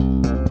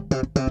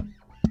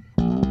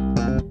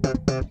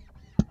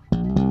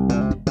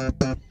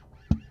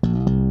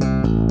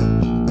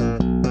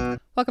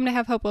Welcome to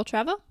Have Hope Will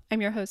Travel. I'm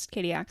your host,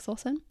 Katie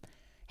Axelson.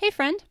 Hey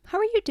friend, how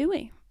are you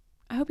doing?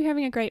 I hope you're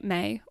having a great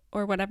May,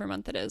 or whatever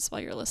month it is while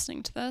you're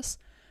listening to this.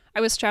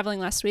 I was traveling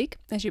last week,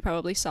 as you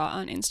probably saw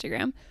on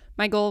Instagram.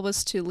 My goal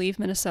was to leave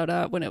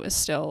Minnesota when it was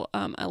still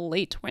a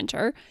late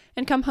winter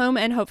and come home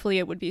and hopefully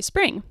it would be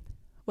spring.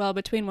 Well,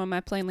 between when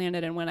my plane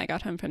landed and when I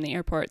got home from the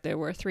airport, there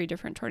were 3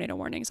 different tornado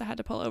warnings I had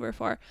to pull over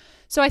for.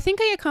 So I think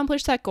I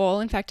accomplished that goal.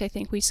 In fact, I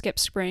think we skipped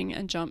spring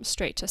and jumped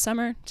straight to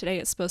summer. Today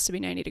it's supposed to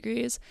be 90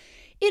 degrees.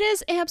 It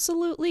is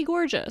absolutely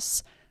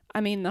gorgeous.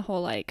 I mean, the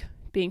whole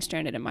being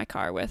stranded in my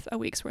car with a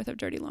week's worth of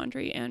dirty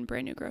laundry and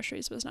brand new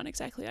groceries was not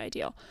exactly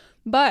ideal.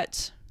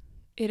 But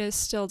it is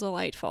still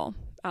delightful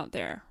out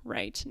there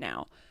right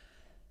now.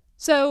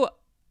 So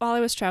while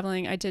I was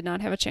traveling, I did not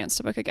have a chance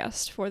to book a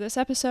guest for this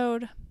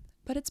episode,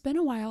 but it's been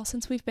a while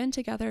since we've been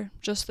together,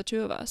 just the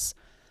two of us.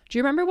 Do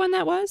you remember when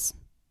that was?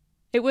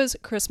 It was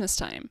Christmas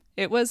time.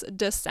 It was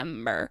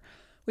December.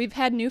 We've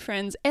had new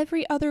friends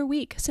every other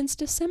week since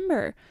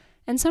December.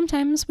 And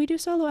sometimes we do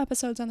solo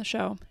episodes on the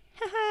show.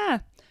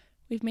 Haha!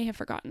 We may have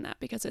forgotten that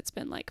because it's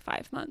been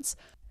 5 months.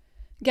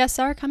 Guests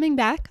are coming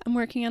back. I'm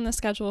working on the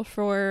schedule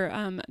for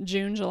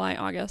June, July,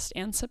 August,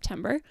 and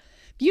September.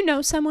 If you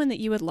know someone that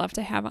you would love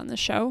to have on the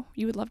show,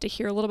 you would love to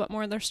hear a little bit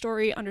more of their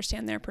story,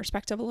 understand their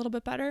perspective a little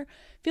bit better,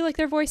 feel like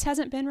their voice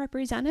hasn't been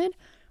represented,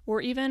 or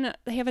even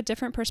they have a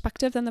different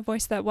perspective than the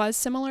voice that was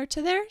similar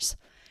to theirs,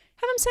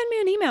 have them send me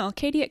an email,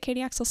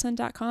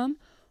 katie@katieaxelson.com.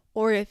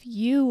 Or if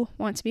you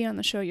want to be on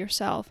the show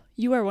yourself,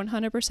 you are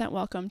 100%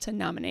 welcome to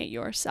nominate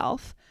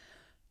yourself.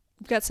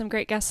 We've got some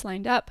great guests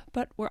lined up,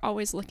 but we're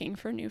always looking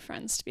for new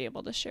friends to be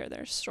able to share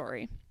their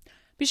story.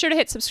 Be sure to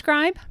hit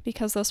subscribe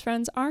because those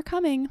friends are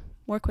coming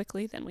more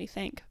quickly than we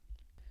think.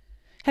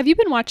 Have you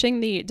been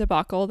watching the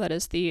debacle that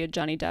is the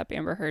Johnny Depp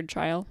Amber Heard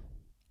trial?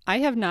 I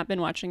have not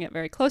been watching it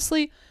very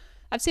closely.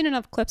 I've seen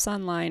enough clips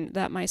online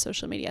that my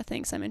social media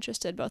thinks I'm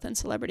interested both in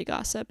celebrity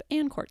gossip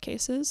and court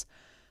cases.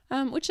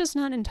 Which is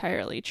not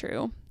entirely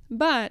true,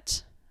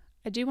 but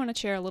I do want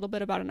to share a little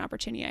bit about an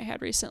opportunity I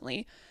had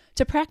recently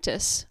to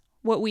practice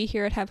what we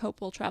here at Have Hope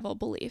Will Travel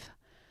believe,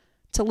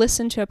 to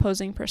listen to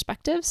opposing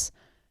perspectives,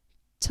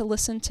 to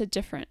listen to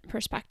different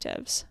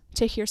perspectives,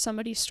 to hear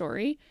somebody's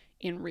story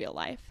in real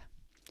life.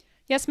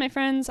 Yes, my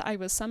friends, I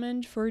was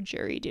summoned for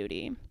jury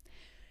duty.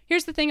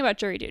 Here's the thing about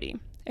jury duty.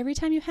 Every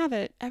time you have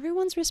it,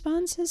 everyone's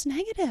response is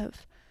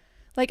negative.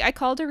 I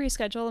called to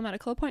reschedule a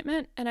medical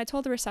appointment, and I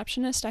told the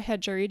receptionist I had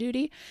jury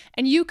duty,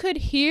 and you could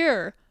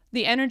hear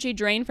the energy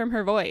drain from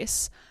her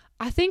voice.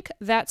 I think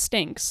that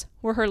stinks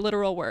were her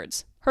literal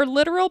words. Her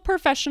literal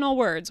professional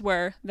words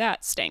were,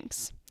 that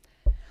stinks.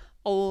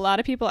 A lot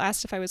of people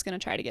asked if I was going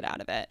to try to get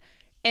out of it,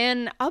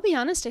 and I'll be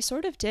honest, I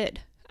sort of did.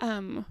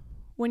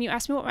 When you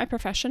ask me what my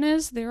profession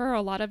is, there are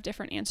a lot of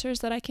different answers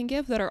that I can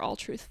give that are all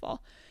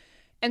truthful.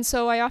 And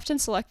so I often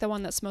select the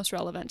one that's most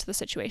relevant to the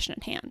situation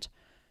at hand.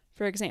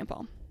 For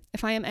example,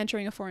 if I am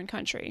entering a foreign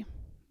country,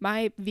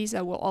 my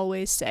visa will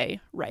always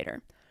say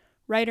writer.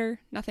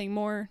 Writer, nothing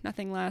more,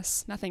 nothing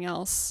less, nothing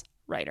else,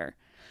 writer.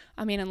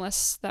 I mean,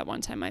 unless that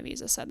one time my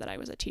visa said that I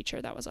was a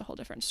teacher, that was a whole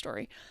different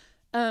story.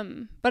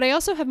 But I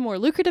also have more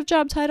lucrative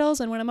job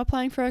titles, and when I'm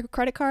applying for a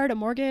credit card, a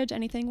mortgage,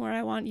 anything where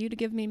I want you to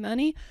give me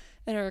money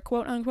at a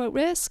quote-unquote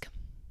risk,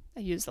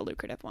 I use the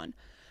lucrative one.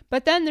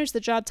 But then there's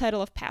the job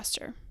title of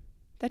pastor.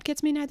 That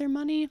gets me neither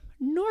money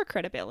nor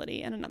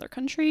credibility in another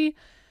country,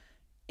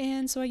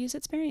 and so I use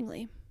it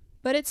sparingly.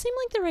 But it seemed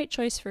like the right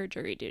choice for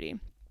jury duty.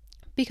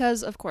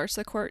 Because, of course,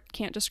 the court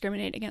can't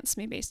discriminate against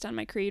me based on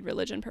my creed,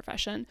 religion,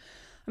 profession,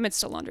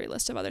 amidst a laundry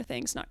list of other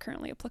things not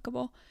currently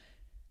applicable.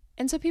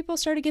 And so people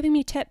started giving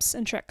me tips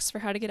and tricks for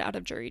how to get out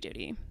of jury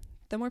duty.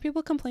 The more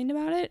people complained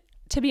about it,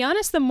 to be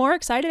honest, the more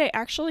excited I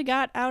actually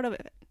got out of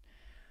it.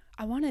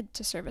 I wanted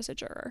to serve as a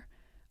juror.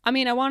 I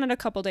mean, I wanted a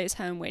couple days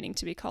home waiting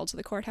to be called to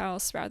the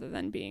courthouse rather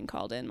than being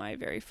called in my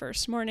very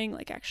first morning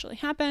like actually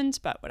happened,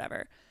 but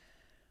whatever.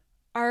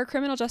 Our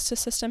criminal justice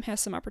system has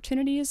some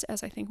opportunities,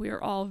 as I think we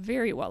are all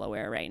very well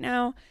aware right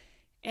now,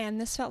 and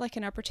this felt like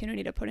an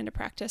opportunity to put into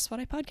practice what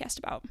I podcast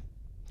about.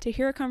 To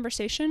hear a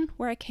conversation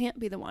where I can't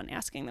be the one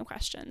asking the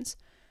questions.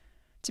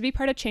 To be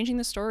part of changing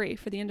the story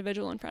for the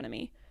individual in front of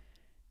me.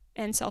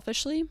 And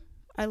selfishly,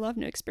 I love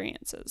new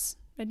experiences.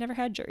 I'd never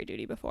had jury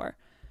duty before.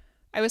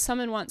 I was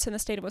summoned once in the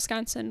state of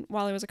Wisconsin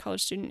while I was a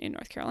college student in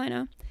North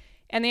Carolina,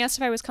 and they asked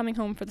if I was coming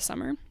home for the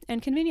summer,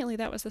 and conveniently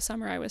that was the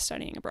summer I was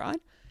studying abroad.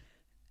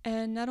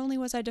 And not only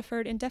was I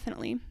deferred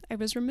indefinitely, I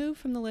was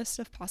removed from the list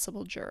of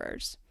possible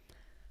jurors.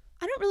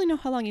 I don't really know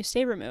how long you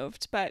stay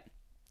removed, but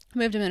I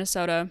moved to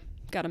Minnesota,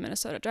 got a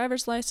Minnesota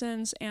driver's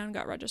license, and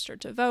got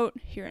registered to vote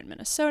here in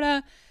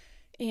Minnesota,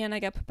 and I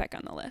got put back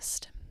on the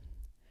list.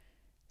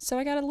 So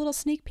I got a little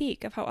sneak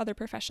peek of how other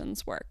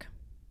professions work.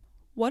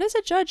 What does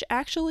a judge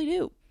actually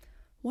do?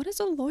 What does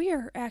a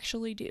lawyer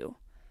actually do?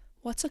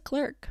 What's a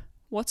clerk?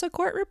 What's a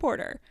court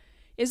reporter?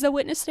 Is the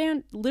witness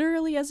stand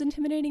literally as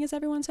intimidating as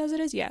everyone says it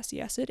is? Yes,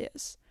 it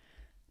is.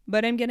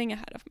 But I'm getting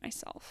ahead of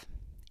myself.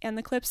 And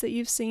the clips that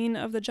you've seen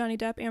of the Johnny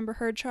Depp Amber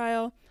Heard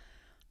trial,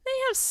 they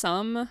have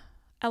some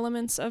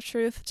elements of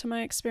truth to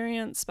my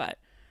experience, but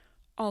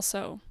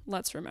Also,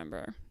 let's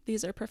remember,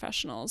 these are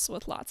professionals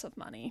with lots of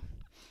money.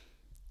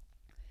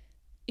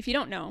 If you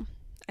don't know,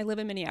 I live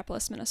in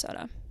Minneapolis,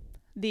 Minnesota.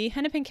 The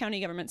Hennepin County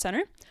Government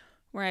Center,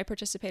 where I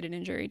participated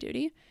in jury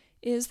duty,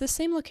 is the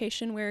same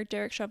location where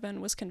Derek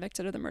Chauvin was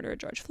convicted of the murder of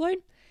George Floyd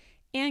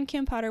and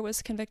Kim Potter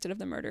was convicted of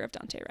the murder of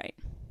Daunte Wright.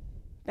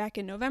 Back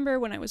in November,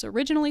 when I was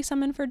originally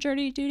summoned for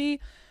jury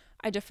duty,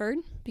 I deferred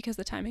because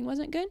the timing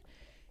wasn't good.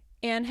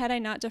 And had I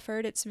not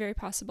deferred, it's very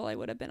possible I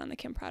would have been on the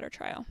Kim Potter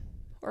trial,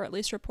 or at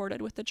least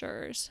reported with the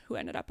jurors who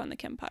ended up on the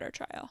Kim Potter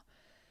trial.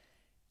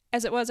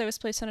 As it was, I was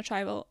placed on a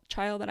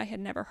trial that I had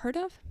never heard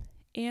of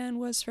and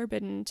was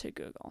forbidden to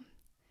Google.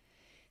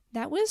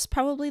 That was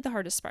probably the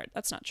hardest part.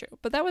 That's not true,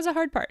 but that was a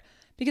hard part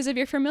because if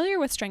you're familiar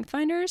with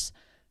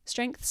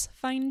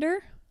StrengthsFinder,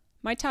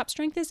 my top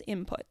strength is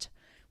input,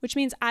 which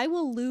means I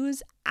will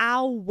lose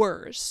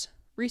hours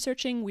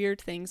researching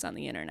weird things on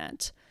the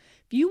internet.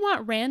 If you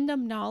want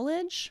random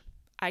knowledge,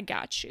 I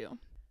got you.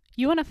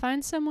 You want to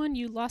find someone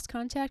you lost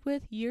contact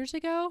with years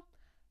ago?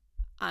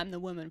 I'm the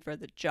woman for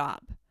the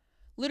job.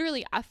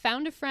 Literally, I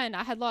found a friend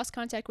I had lost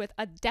contact with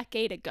a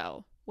decade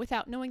ago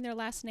without knowing their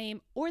last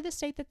name or the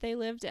state that they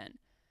lived in.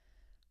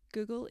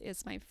 Google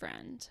is my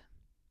friend,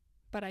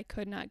 but I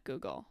could not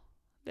Google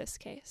this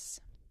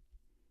case.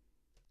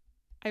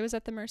 I was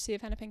at the mercy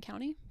of Hennepin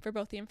County for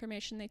both the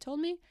information they told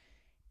me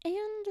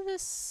and the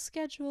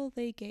schedule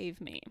they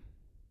gave me.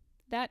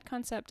 That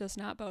concept does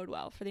not bode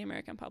well for the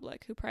American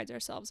public, who prides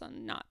ourselves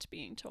on not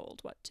being told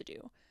what to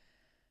do.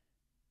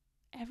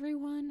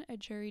 Everyone at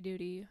jury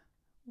duty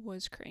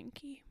was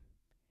cranky.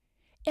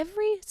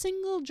 Every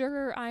single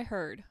juror I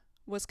heard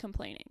was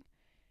complaining.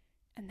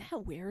 And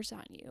that wears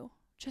on you,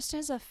 just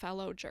as a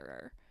fellow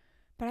juror.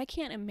 But I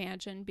can't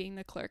imagine being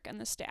the clerk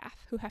and the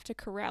staff who have to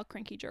corral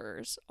cranky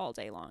jurors all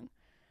day long.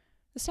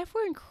 The staff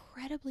were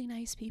incredibly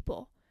nice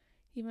people,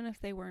 even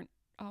if they weren't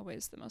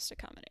always the most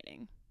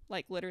accommodating.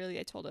 Like, literally,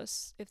 they told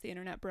us if the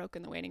internet broke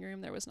in the waiting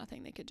room, there was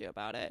nothing they could do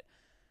about it.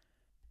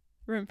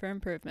 Room for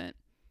improvement.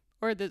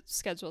 Or the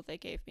schedule they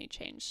gave me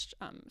changed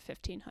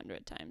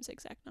 1,500 times,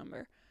 exact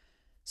number.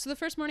 So the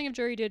first morning of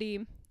jury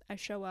duty, I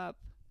show up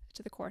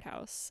to the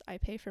courthouse. I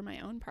pay for my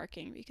own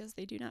parking because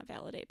they do not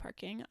validate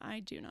parking. I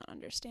do not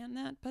understand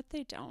that, but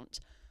they don't.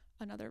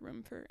 Another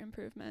room for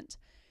improvement.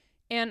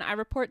 And I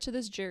report to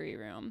this jury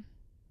room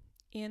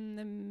in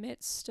the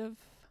midst of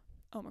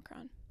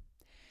Omicron.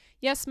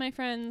 Yes, my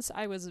friends,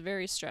 I was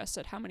very stressed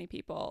at how many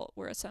people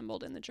were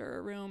assembled in the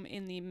juror room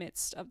in the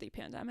midst of the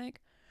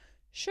pandemic.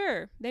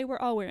 Sure, they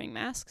were all wearing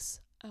masks,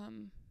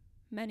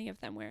 many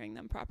of them wearing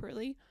them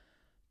properly,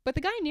 but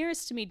the guy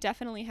nearest to me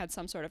definitely had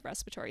some sort of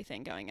respiratory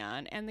thing going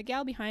on, and the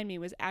gal behind me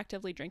was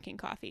actively drinking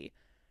coffee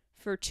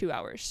for 2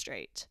 hours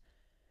straight.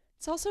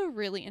 It's also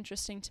really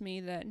interesting to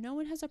me that no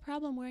one has a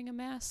problem wearing a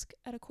mask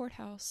at a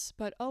courthouse,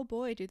 but oh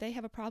boy, do they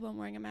have a problem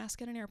wearing a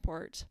mask at an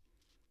airport.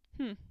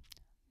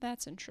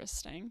 That's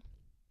interesting.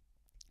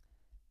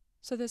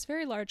 So this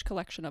very large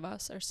collection of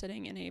us are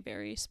sitting in a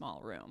very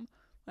small room.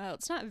 Well,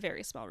 it's not a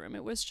very small room.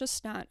 It was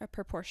just not a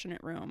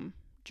proportionate room.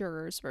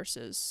 Jurors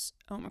versus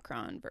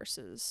Omicron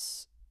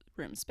versus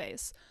room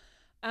space.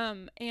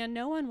 And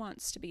no one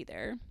wants to be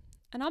there.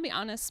 And I'll be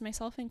honest,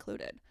 myself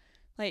included.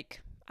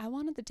 Like, I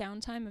wanted the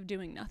downtime of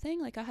doing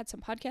nothing. Like, I had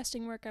some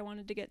podcasting work I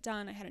wanted to get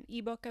done. I had an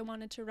ebook I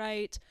wanted to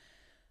write.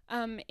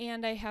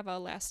 And I have a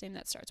last name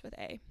that starts with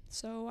A.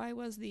 So I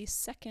was the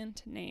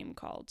second name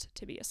called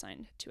to be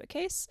assigned to a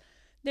case.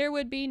 There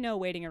would be no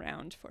waiting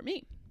around for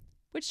me,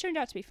 which turned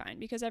out to be fine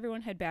because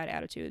everyone had bad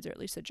attitudes, or at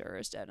least the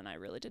jurors did, and I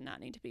really did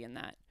not need to be in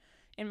that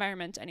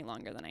environment any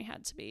longer than I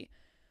had to be.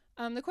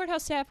 The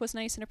courthouse staff was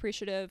nice and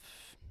appreciative,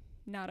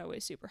 not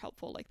always super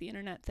helpful like the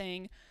internet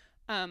thing.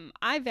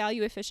 I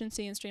value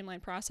efficiency and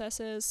streamlined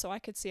processes, so I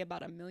could see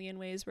about 1 million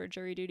ways where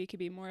jury duty could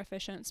be more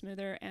efficient,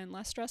 smoother, and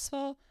less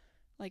stressful,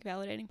 like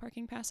validating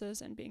parking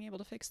passes and being able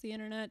to fix the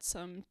internet.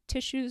 Some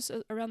tissues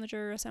around the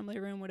juror assembly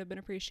room would have been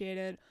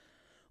appreciated.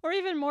 Or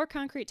even more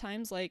concrete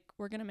times, like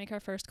we're going to make our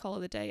first call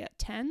of the day at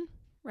 10,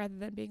 rather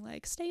than being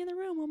like, stay in the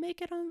room, we'll make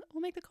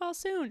the call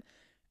soon.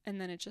 And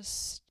then it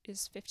just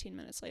is 15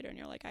 minutes later and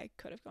you're like, I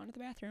could have gone to the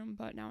bathroom,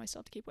 but now I still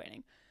have to keep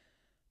waiting.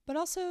 But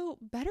also,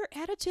 better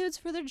attitudes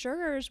for the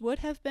jurors would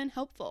have been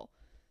helpful.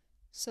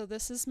 So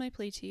this is my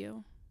plea to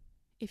you.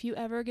 If you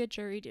ever get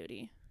jury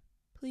duty,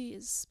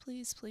 please,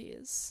 please,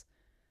 please,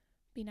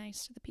 be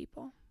nice to the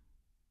people.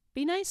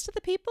 Be nice to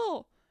the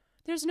people.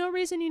 There's no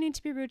reason you need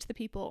to be rude to the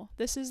people.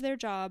 This is their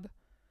job.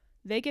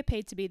 They get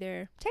paid to be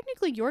there.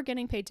 Technically, you're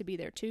getting paid to be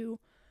there too.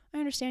 I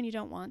understand you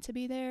don't want to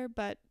be there,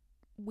 but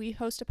we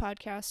host a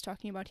podcast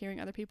talking about hearing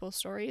other people's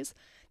stories.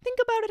 Think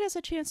about it as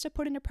a chance to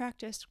put into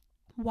practice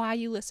why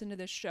you listen to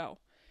this show.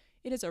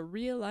 It is a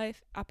real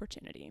life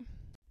opportunity.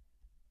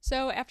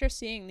 So after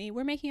seeing the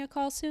 "we're making a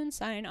call soon"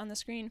 sign on the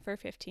screen for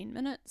 15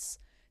 minutes,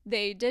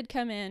 they did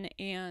come in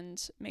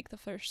and make the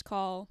first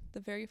call the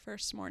very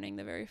first morning,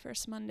 the very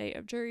first Monday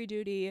of jury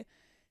duty.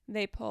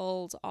 They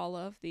pulled all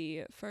of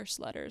the first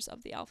letters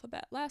of the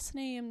alphabet last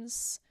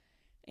names,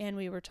 and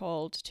we were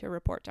told to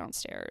report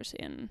downstairs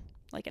in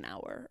like an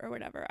hour or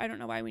whatever. I don't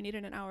know why we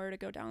needed an hour to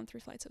go down 3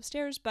 flights of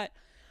stairs, but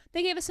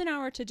they gave us an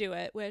hour to do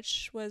it,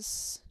 which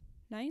was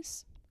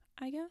nice,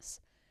 I guess.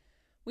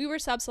 We were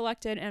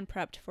sub-selected and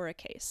prepped for a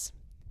case.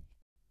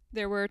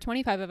 There were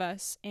 25 of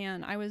us,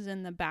 and I was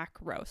in the back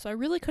row, so I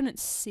really couldn't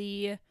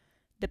see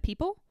the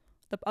people,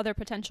 the other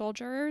potential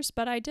jurors,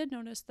 but I did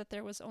notice that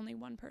there was only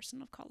one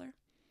person of color.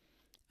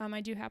 I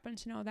do happen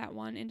to know that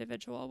one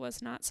individual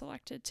was not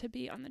selected to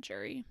be on the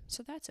jury,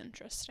 so that's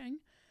interesting.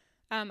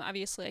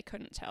 Obviously, I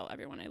couldn't tell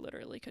everyone. I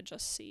literally could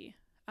just see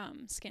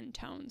skin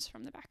tones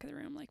from the back of the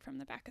room, like from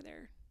the back of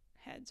their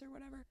heads or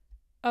whatever.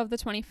 Of the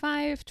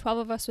 25, 12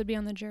 of us would be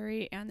on the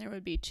jury, and there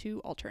would be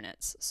 2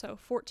 alternates. So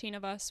 14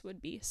 of us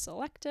would be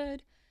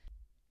selected.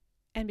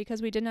 And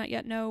because we did not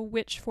yet know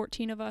which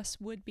 14 of us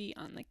would be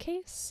on the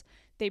case,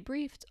 they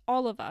briefed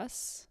all of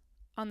us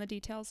on the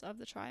details of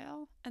the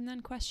trial and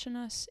then questioned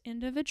us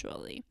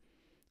individually,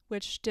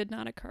 which did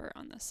not occur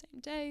on the same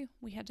day.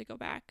 We had to go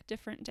back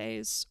different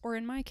days, or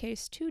in my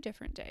case, 2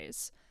 different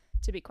days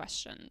to be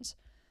questioned.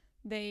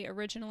 They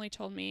originally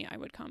told me I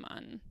would come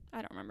on, I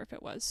don't remember if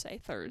it was, say,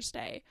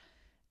 Thursday.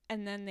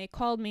 And then they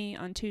called me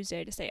on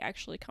Tuesday to say,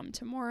 actually come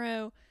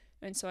tomorrow.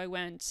 And so I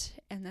went,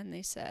 and then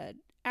they said,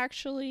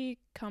 actually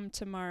come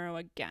tomorrow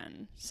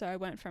again. So I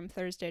went from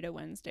Thursday to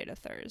Wednesday to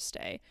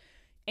Thursday.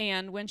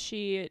 And when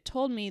she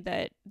told me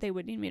that they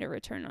would need me to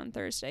return on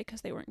Thursday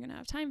because they weren't going to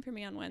have time for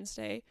me on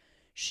Wednesday,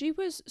 she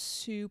was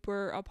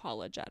super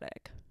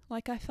apologetic.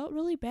 Like, I felt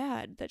really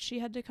bad that she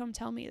had to come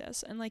tell me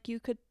this. And like, you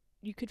could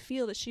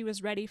feel that she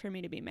was ready for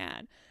me to be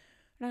mad.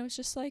 And I was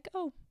just like,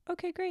 oh,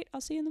 okay, great. I'll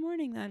see you in the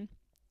morning then.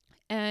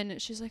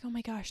 And she's like, oh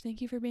my gosh,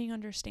 thank you for being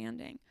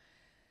understanding.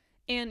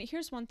 And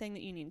here's one thing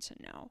that you need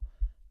to know.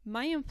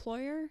 My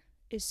employer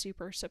is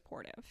super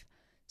supportive.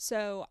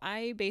 So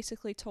I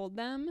basically told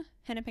them,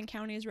 Hennepin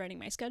County is writing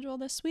my schedule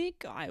this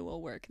week. I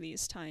will work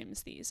these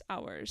times, these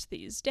hours,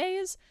 these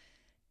days.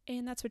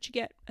 And that's what you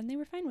get. And they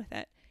were fine with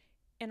it.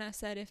 And I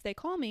said, if they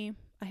call me,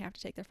 I have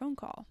to take their phone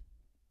call,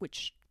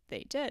 which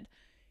they did.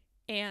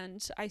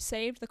 And I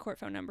saved the court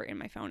phone number in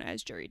my phone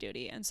as jury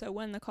duty. And so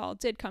when the call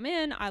did come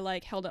in, I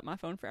held up my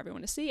phone for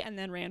everyone to see and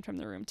then ran from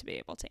the room to be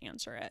able to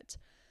answer it.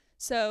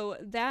 So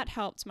that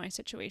helped my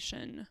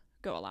situation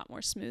go a lot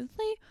more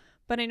smoothly.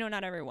 But I know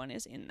not everyone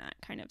is in that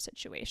kind of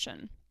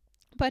situation.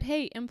 But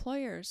hey,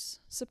 employers,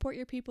 support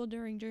your people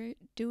during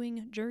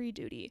doing jury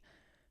duty.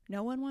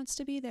 No one wants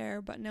to be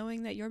there, but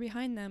knowing that you're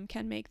behind them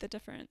can make the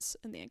difference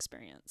in the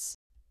experience.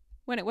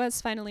 When it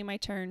was finally my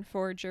turn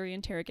for jury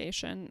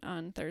interrogation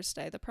on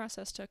Thursday, the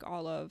process took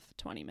all of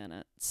 20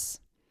 minutes.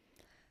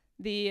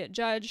 The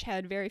judge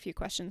had very few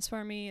questions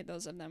for me.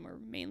 Those of them were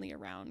mainly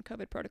around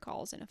COVID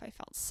protocols and if I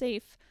felt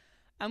safe,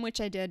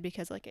 which I did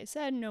because, like I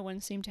said, no one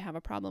seemed to have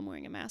a problem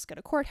wearing a mask at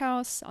a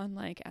courthouse,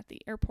 unlike at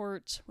the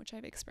airport, which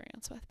I've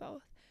experienced with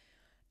both.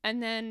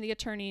 And then the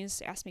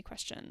attorneys asked me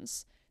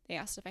questions. They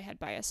asked if I had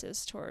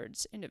biases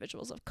towards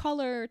individuals of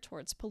color,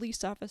 towards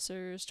police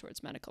officers,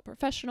 towards medical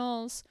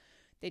professionals.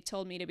 They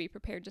told me to be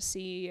prepared to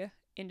see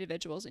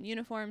individuals in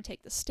uniform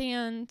take the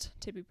stand,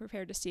 to be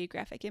prepared to see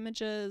graphic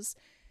images.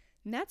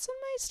 And that's when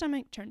my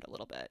stomach turned a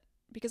little bit,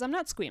 because I'm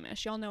not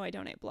squeamish. Y'all know I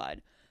donate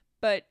blood.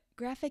 But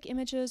graphic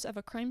images of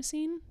a crime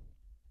scene,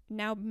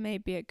 now may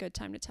be a good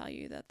time to tell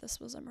you that this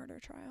was a murder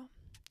trial.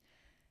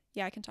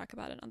 Yeah, I can talk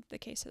about it on The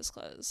Case is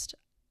Closed.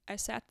 I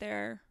sat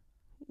there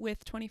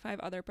with 25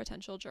 other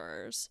potential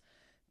jurors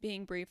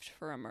being briefed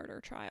for a murder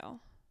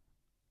trial.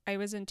 I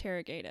was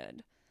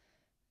interrogated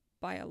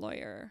by a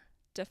lawyer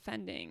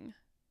defending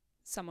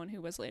someone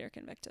who was later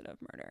convicted of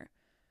murder,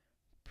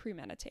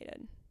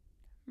 premeditated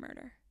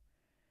murder.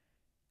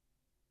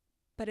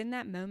 But in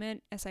that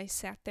moment, as I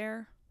sat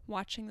there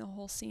watching the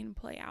whole scene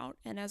play out,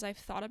 and as I've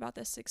thought about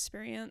this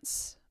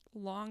experience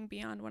long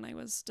beyond when I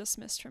was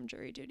dismissed from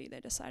jury duty, they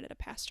decided a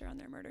pastor on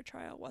their murder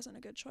trial wasn't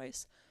a good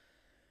choice.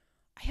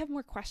 I have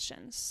more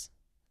questions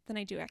than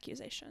I do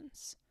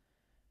accusations.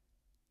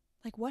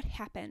 Like, what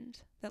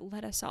happened that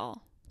led us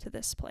all to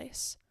this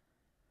place?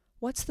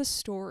 What's the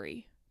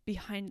story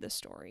behind the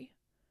story?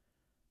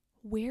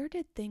 Where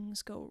did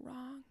things go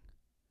wrong?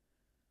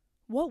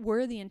 What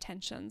were the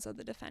intentions of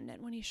the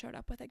defendant when he showed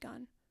up with a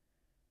gun?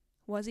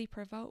 Was he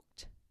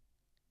provoked?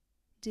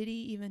 Did he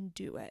even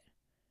do it?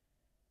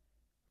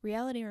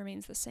 Reality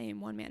remains the same.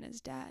 One man is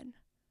dead.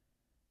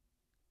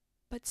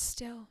 But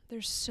still,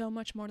 there's so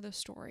much more to the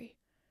story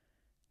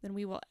than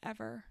we will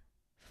ever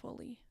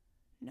fully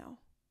know.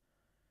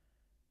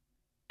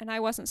 And I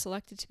wasn't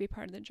selected to be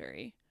part of the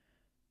jury,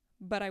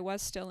 but I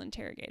was still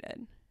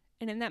interrogated.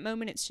 And in that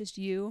moment, it's just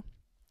you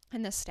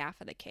and the staff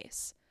of the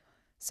case.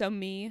 So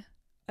me,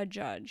 a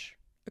judge,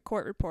 a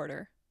court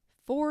reporter,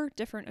 4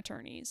 different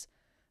attorneys,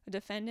 a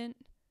defendant,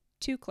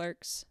 2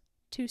 clerks,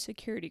 2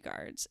 security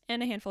guards,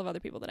 and a handful of other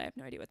people that I have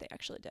no idea what they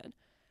actually did.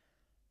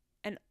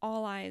 And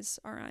all eyes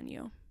are on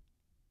you.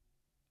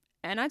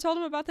 And I told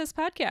them about this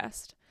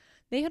podcast.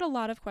 They had a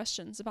lot of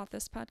questions about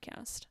this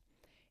podcast.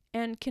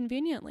 And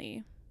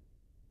conveniently,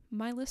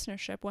 my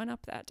listenership went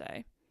up that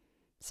day.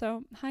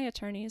 So, hi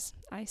attorneys,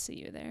 I see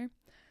you there.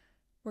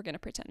 we're going to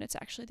pretend it's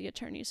actually the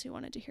attorneys who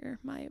wanted to hear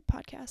my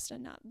podcast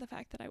and not the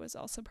fact that I was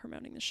also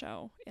promoting the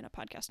show in a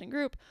podcasting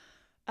group.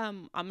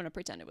 I'm going to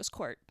pretend it was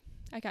court.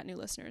 I got new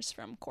listeners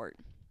from court.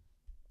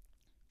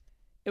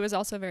 It was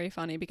also very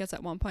funny because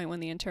at one point when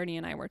the attorney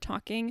and I were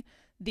talking,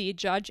 the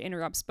judge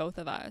interrupts both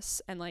of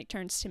us and like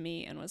turns to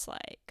me and was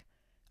like,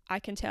 I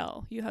can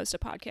tell you host a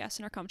podcast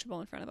and are comfortable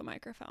in front of a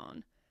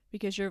microphone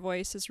because your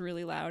voice is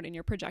really loud and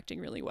you're projecting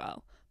really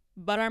well.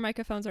 But our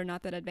microphones are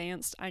not that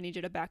advanced. I need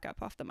you to back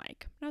up off the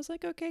mic. And I was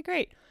like, okay,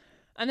 great.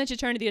 And then she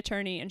turned to the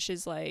attorney and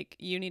she's like,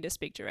 you need to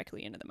speak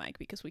directly into the mic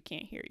because we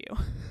can't hear you.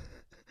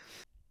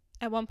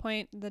 At one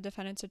point, the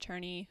defendant's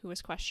attorney who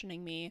was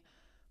questioning me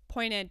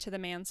pointed to the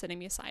man sitting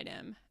beside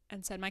him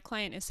and said, my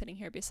client is sitting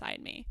here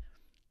beside me.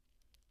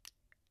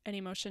 And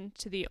he motioned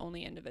to the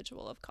only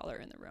individual of color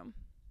in the room.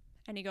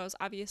 And he goes,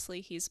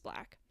 obviously he's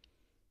black.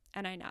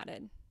 And I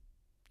nodded.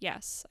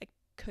 Yes, I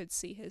could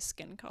see his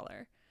skin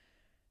color.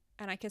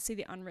 And I could see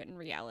the unwritten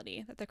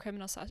reality that the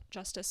criminal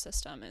justice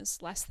system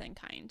is less than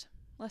kind,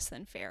 less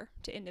than fair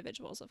to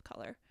individuals of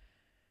color.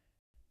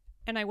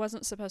 And I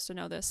wasn't supposed to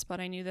know this,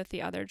 but I knew that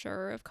the other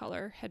juror of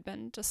color had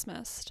been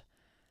dismissed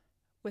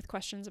with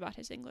questions about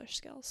his English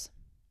skills.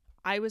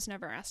 I was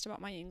never asked about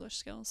my English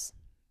skills.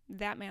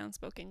 That man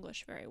spoke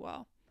English very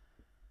well.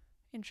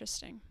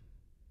 Interesting.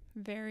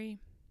 Very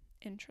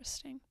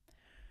interesting.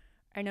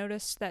 I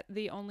noticed that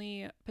the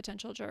only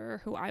potential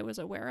juror who I was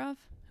aware of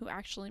who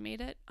actually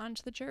made it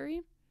onto the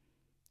jury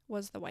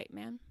was the white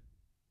man.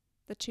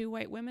 The two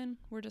white women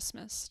were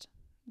dismissed.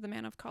 The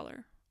man of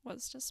color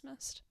was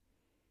dismissed.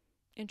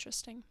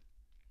 Interesting.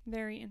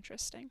 Very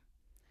interesting.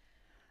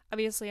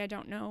 Obviously, I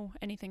don't know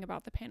anything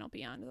about the panel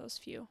beyond those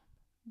few,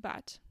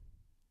 but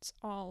it's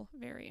all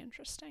very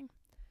interesting.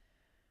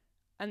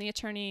 And the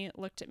attorney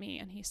looked at me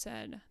and he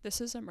said,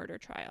 this is a murder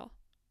trial.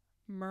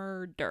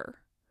 Murder.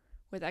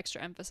 With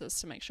extra emphasis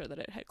to make sure that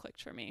it had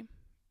clicked for me.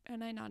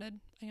 And I nodded.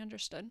 I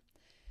understood.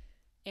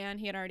 And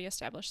he had already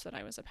established that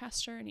I was a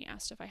pastor, and he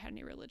asked if I had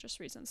any religious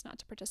reasons not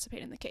to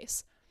participate in the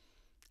case.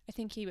 I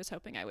think he was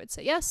hoping I would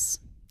say yes,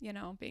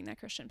 being that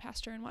Christian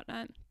pastor and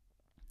whatnot.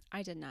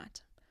 I did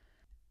not.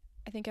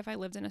 I think if I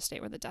lived in a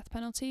state where the death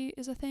penalty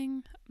is a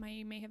thing,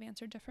 I may have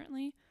answered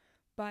differently.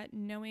 But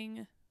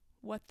knowing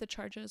what the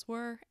charges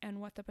were and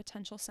what the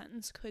potential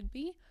sentence could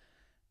be,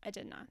 I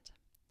did not.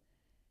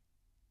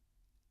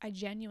 I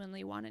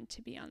genuinely wanted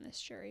to be on this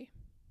jury.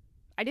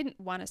 I didn't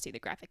want to see the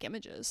graphic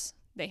images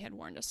they had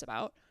warned us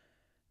about,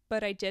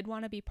 but I did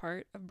want to be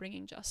part of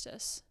bringing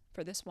justice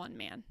for this one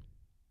man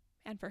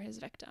and for his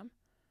victim.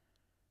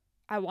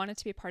 I wanted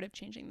to be part of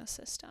changing the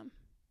system,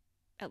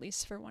 at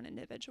least for one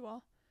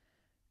individual,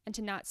 and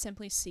to not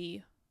simply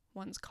see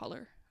one's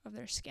color of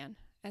their skin,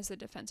 as the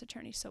defense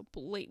attorney so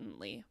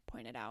blatantly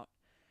pointed out,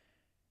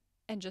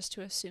 and just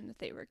to assume that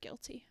they were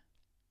guilty.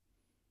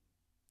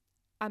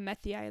 I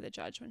met the eye of the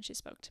judge when she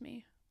spoke to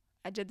me.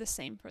 I did the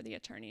same for the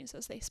attorneys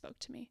as they spoke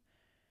to me.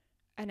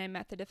 And I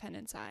met the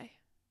defendant's eye,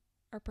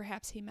 or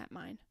perhaps he met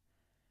mine.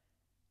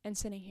 And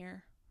sitting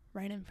here,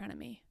 right in front of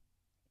me,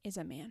 is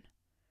a man.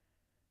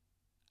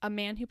 A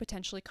man who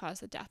potentially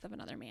caused the death of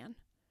another man.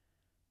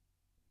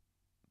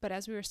 But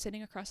as we were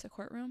sitting across the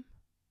courtroom,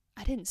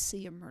 I didn't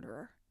see a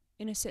murderer,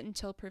 innocent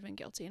until proven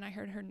guilty, and I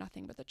heard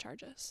nothing but the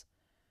charges.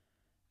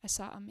 I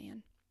saw a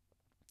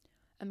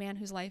man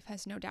whose life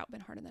has no doubt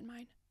been harder than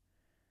mine.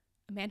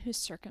 A man whose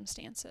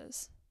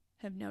circumstances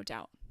have no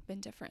doubt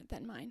been different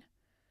than mine.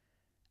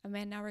 A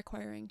man now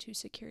requiring 2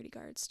 security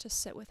guards to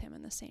sit with him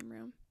in the same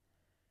room.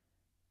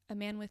 A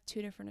man with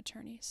 2 different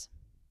attorneys.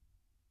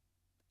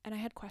 And I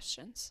had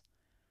questions.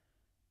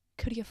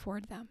 Could he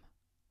afford them?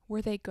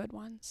 Were they good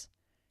ones?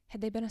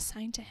 Had they been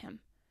assigned to him?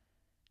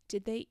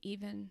 Did they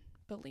even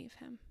believe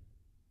him?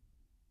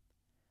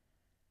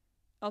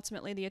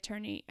 Ultimately, the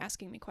attorney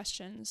asking me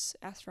questions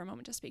asked for a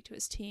moment to speak to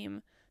his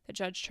team. The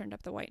judge turned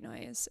up the white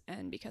noise,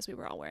 and because we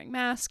were all wearing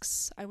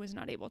masks, I was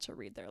not able to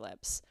read their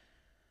lips.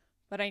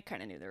 But I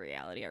kind of knew the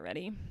reality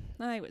already.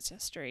 I was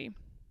history.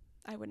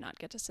 I would not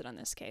get to sit on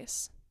this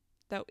case,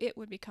 though it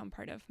would become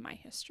part of my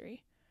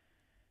history.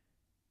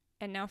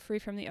 And now free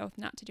from the oath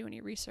not to do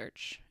any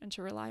research and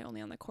to rely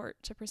only on the court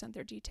to present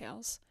their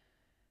details,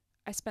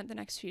 I spent the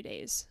next few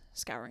days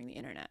scouring the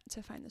internet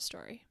to find the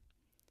story.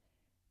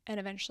 And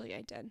eventually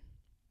I did.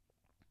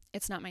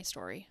 It's not my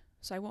story,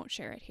 so I won't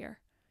share it here.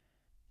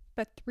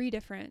 But 3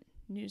 different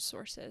news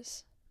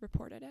sources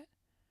reported it.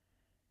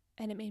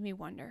 And it made me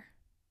wonder,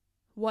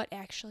 what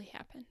actually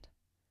happened?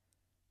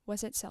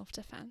 Was it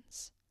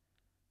self-defense?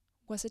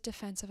 Was it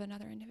defense of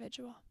another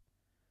individual?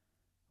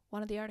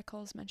 One of the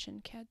articles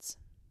mentioned kids.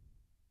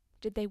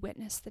 Did they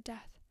witness the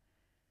death?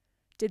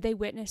 Did they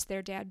witness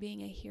their dad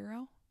being a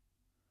hero?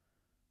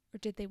 Or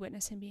did they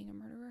witness him being a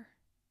murderer?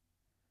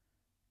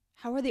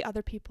 How are the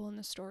other people in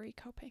the story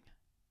coping?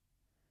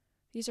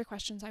 These are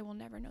questions I will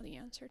never know the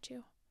answer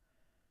to.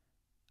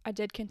 I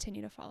did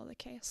continue to follow the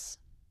case,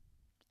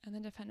 and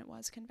the defendant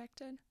was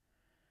convicted.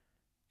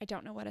 I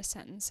don't know what a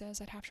sentence is.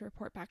 I'd have to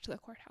report back to the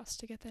courthouse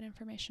to get that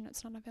information.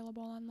 It's not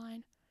available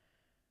online.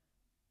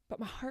 But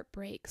my heart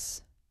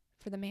breaks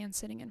for the man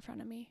sitting in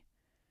front of me,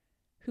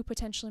 who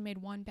potentially made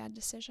one bad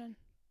decision,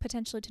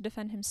 potentially to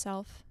defend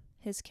himself,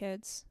 his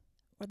kids,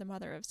 or the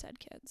mother of said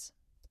kids.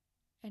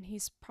 And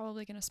he's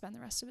probably going to spend the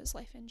rest of his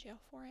life in jail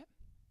for it.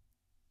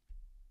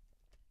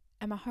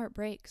 And my heart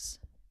breaks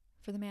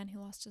for the man who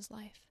lost his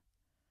life,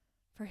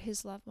 for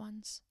his loved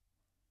ones.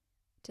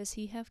 Does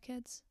he have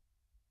kids?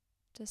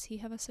 Does he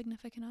have a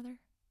significant other?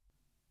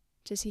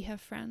 Does he have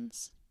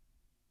friends,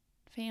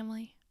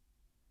 family,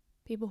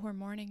 people who are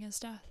mourning his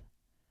death?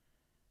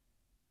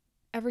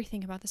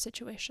 Everything about the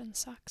situation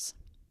sucks.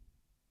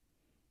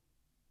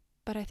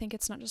 But I think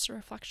it's not just a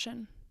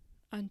reflection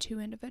on two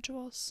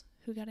individuals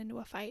who got into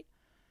a fight.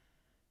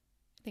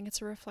 I think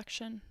it's a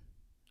reflection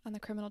on the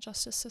criminal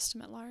justice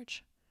system at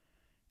large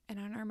and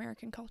on our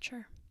American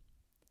culture.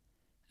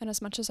 And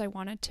as much as I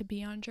wanted to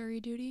be on jury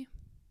duty,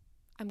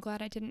 I'm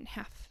glad I didn't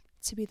have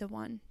to be the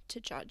one to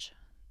judge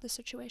the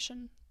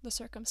situation, the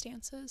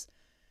circumstances,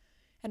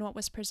 and what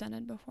was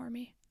presented before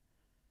me.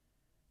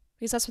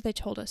 Because that's what they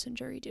told us in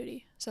jury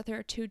duty, is that there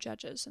are two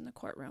judges in the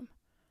courtroom.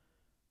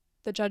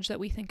 The judge that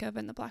we think of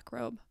in the black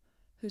robe,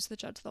 who's the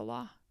judge of the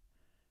law,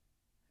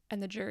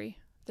 and the jury,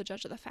 the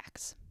judge of the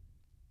facts.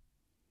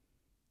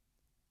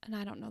 And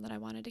I don't know that I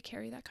wanted to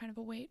carry that kind of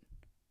a weight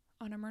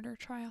on a murder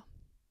trial.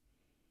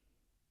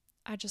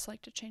 I just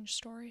like to change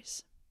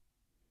stories.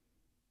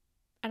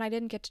 And I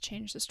didn't get to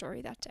change the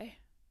story that day,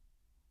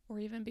 or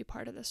even be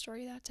part of the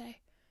story that day.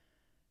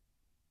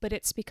 But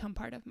it's become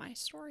part of my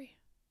story.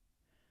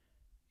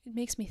 It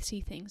makes me see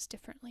things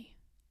differently,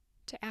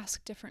 to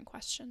ask different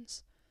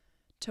questions,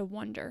 to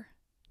wonder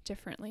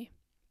differently,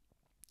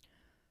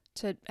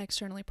 to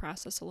externally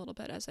process a little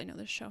bit, as I know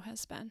this show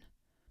has been.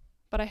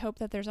 But I hope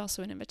that there's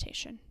also an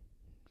invitation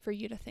for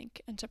you to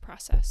think and to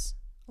process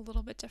a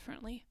little bit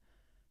differently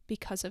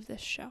because of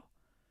this show,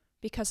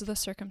 because of the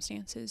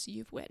circumstances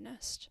you've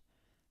witnessed,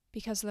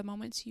 because of the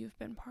moments you've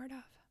been part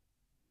of.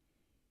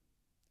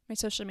 My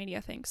social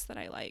media thinks that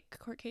I like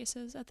court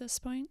cases at this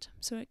point,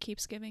 so it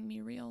keeps giving me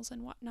reels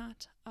and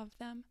whatnot of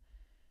them.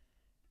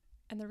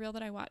 And the reel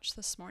that I watched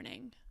this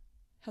morning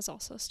has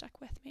also stuck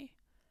with me.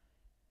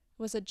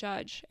 It was a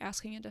judge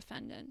asking a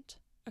defendant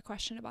a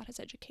question about his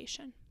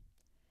education.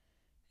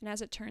 And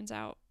as it turns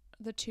out,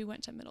 the two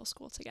went to middle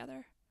school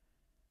together.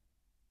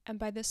 And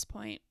by this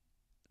point,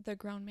 the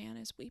grown man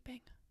is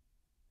weeping.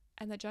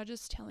 And the judge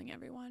is telling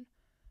everyone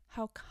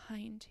how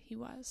kind he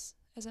was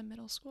as a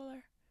middle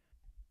schooler.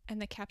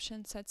 And the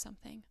caption said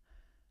something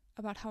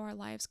about how our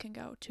lives can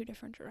go two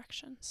different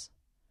directions.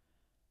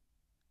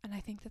 And I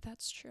think that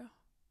that's true.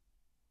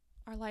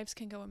 Our lives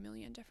can go a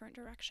million different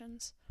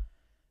directions,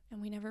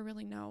 and we never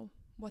really know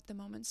what the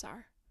moments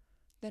are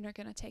that are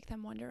going to take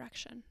them one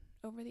direction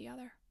over the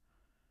other.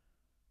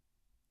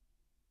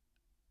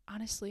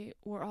 Honestly,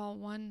 we're all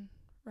one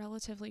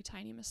relatively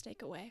tiny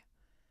mistake away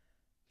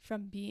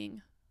from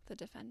being the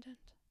defendant.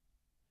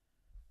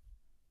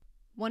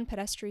 One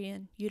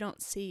pedestrian you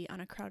don't see on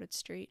a crowded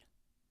street.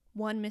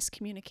 One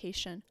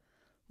miscommunication.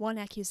 One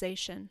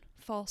accusation,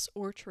 false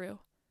or true.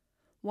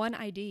 One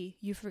ID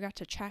you forgot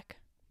to check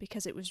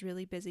because it was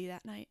really busy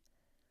that night.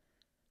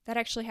 That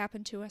actually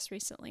happened to us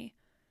recently.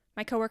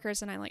 My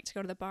coworkers and I like to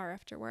go to the bar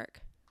after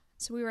work.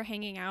 So we were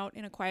hanging out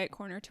in a quiet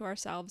corner to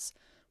ourselves.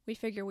 We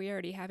figure we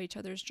already have each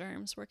other's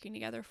germs working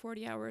together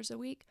 40 hours a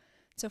week.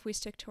 So if we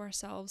stick to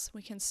ourselves,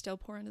 we can still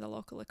pour into the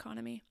local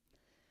economy.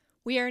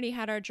 We already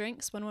had our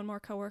drinks when one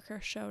more coworker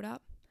showed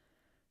up.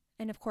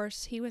 And of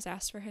course, he was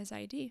asked for his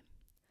ID.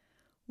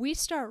 We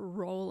start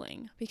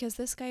rolling because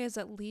this guy is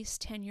at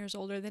least 10 years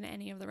older than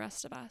any of the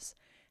rest of us.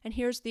 And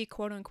here's the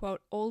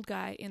quote-unquote old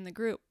guy in the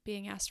group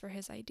being asked for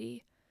his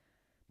ID.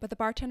 But the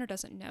bartender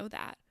doesn't know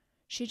that.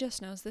 She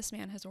just knows this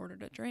man has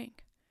ordered a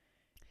drink.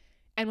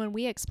 And when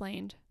we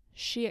explained,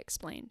 she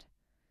explained.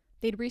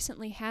 They'd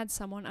recently had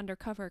someone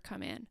undercover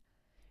come in.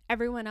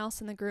 Everyone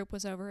else in the group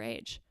was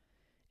overage.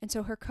 And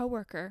so her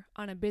coworker,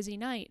 on a busy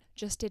night,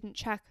 just didn't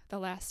check the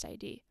last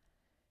ID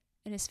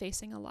and is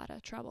facing a lot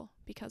of trouble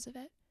because of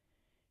it.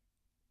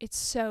 It's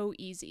so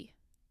easy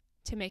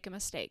to make a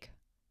mistake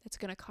that's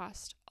going to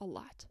cost a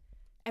lot.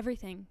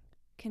 Everything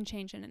can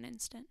change in an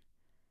instant.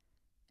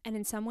 And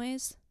in some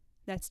ways,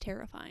 that's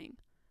terrifying.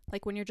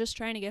 Like when you're just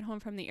trying to get home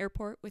from the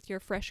airport with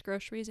your fresh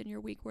groceries and your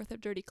week worth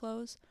of dirty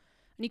clothes,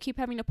 and you keep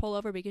having to pull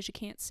over because you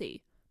can't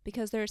see,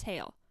 because there's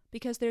hail,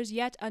 because there's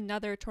yet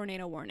another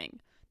tornado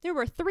warning. There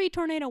were 3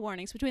 tornado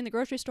warnings between the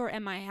grocery store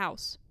and my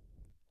house.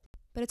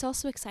 But it's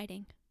also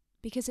exciting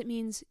because it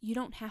means you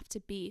don't have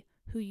to be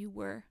who you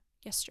were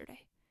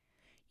yesterday.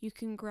 You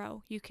can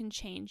grow, you can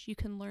change, you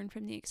can learn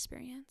from the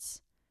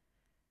experience.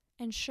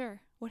 And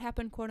sure, what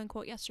happened quote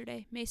unquote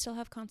yesterday may still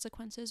have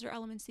consequences or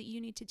elements that you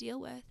need to deal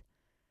with,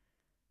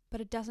 but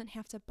it doesn't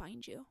have to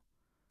bind you.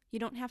 You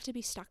don't have to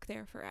be stuck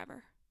there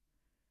forever.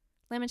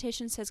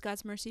 Lamentations says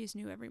God's mercy is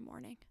new every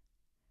morning.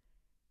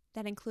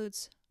 That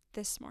includes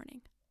this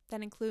morning.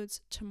 That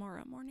includes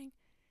tomorrow morning.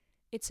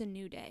 It's a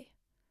new day,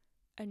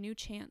 a new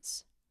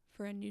chance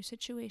for a new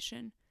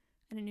situation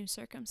and a new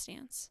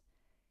circumstance,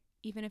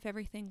 even if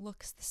everything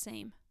looks the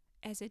same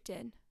as it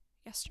did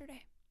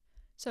yesterday.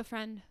 So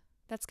friend,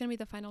 that's going to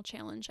be the final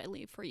challenge I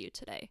leave for you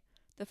today.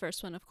 The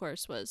first one, of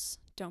course, was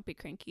don't be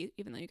cranky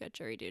even though you got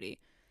jury duty.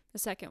 The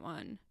second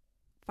one,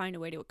 find a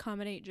way to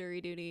accommodate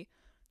jury duty.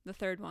 The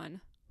third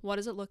one, what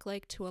does it look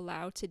like to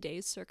allow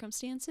today's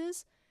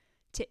circumstances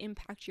to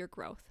impact your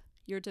growth,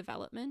 your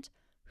development,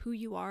 who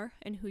you are,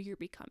 and who you're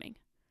becoming?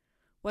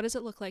 What does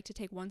it look like to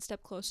take one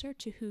step closer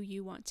to who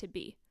you want to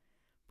be,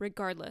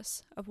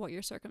 regardless of what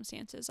your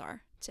circumstances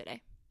are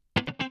today?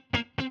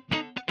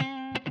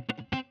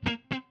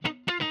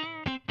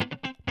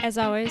 As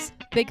always,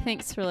 big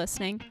thanks for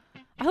listening.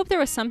 I hope there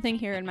was something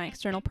here in my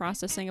external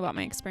processing about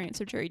my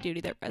experience of jury duty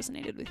that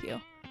resonated with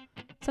you.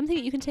 Something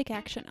that you can take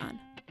action on.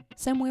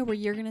 Somewhere where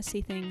you're going to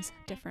see things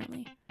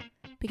differently.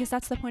 Because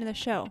that's the point of the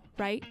show,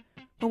 right?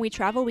 When we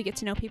travel, we get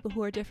to know people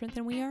who are different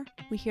than we are.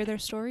 We hear their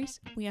stories.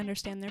 We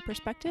understand their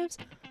perspectives.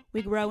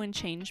 We grow and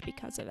change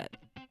because of it.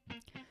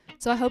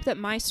 So I hope that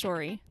my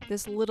story,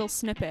 this little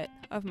snippet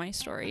of my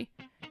story,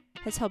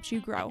 has helped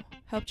you grow,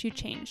 helped you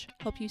change,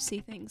 helped you see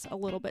things a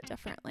little bit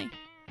differently.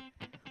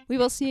 We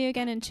will see you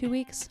again in 2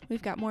 weeks.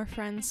 We've got more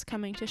friends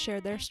coming to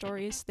share their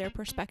stories, their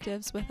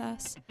perspectives with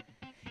us.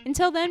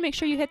 Until then, make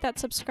sure you hit that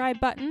subscribe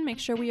button. Make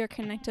sure we are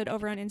connected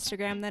over on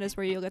Instagram. That is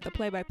where you'll get the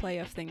play-by-play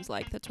of things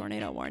like the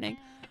tornado warning.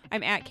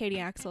 I'm at Katie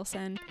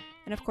Axelson.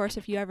 And of course,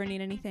 if you ever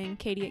need anything,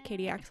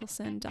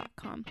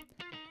 katie@katieaxelson.com.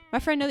 My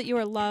friend, know that you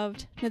are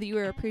loved, know that you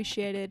are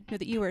appreciated, know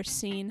that you are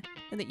seen,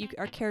 know that you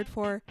are cared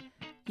for,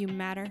 you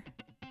matter,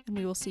 and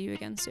we will see you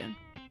again soon.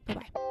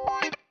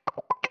 Bye-bye.